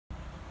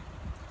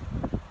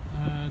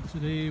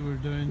Today we're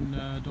doing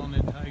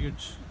Donlin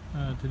Tigers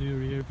to do a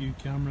rear view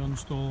camera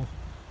install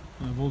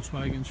on a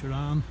Volkswagen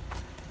Sharan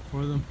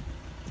for them.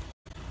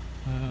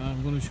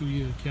 I'm going to show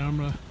you the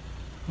camera,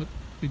 what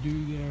we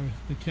do there.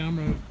 The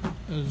camera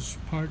is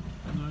part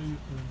now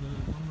of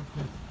the number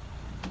plate,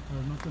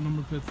 or not the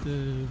number plate,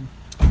 the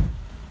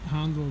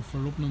handle for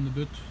opening the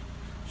boot.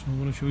 So I'm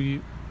going to show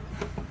you.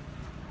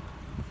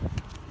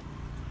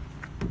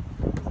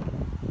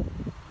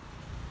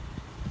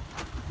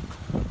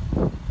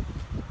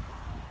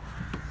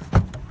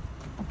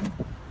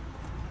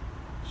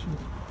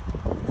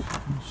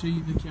 See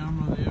the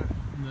camera there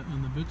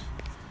in the boot,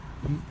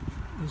 and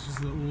this is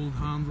the old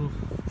handle,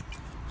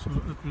 so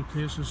it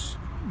replaces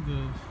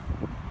the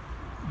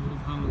old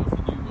handle with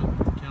the new one,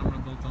 the camera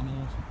built on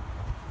it.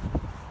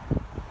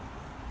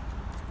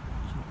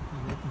 So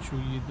I can show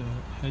you the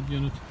head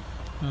unit,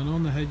 and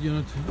on the head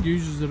unit it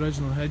uses the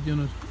original head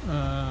unit,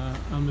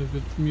 and we've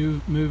got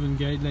moving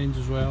guidelines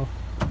as well.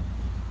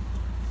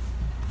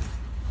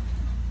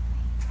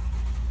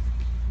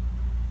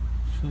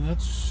 So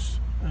that's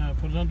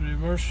put it under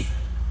reverse,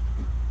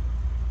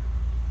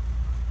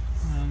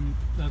 and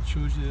that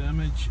shows you the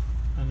image,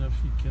 and if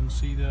you can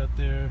see that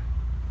there,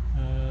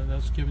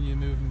 that's giving you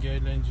moving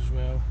guidelines as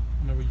well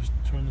whenever you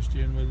turn the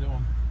steering wheel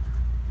on.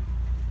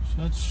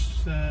 So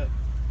that's the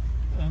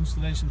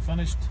installation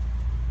finished.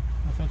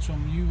 If that's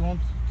something you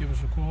want, give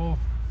us a call.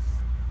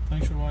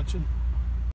 Thanks for watching.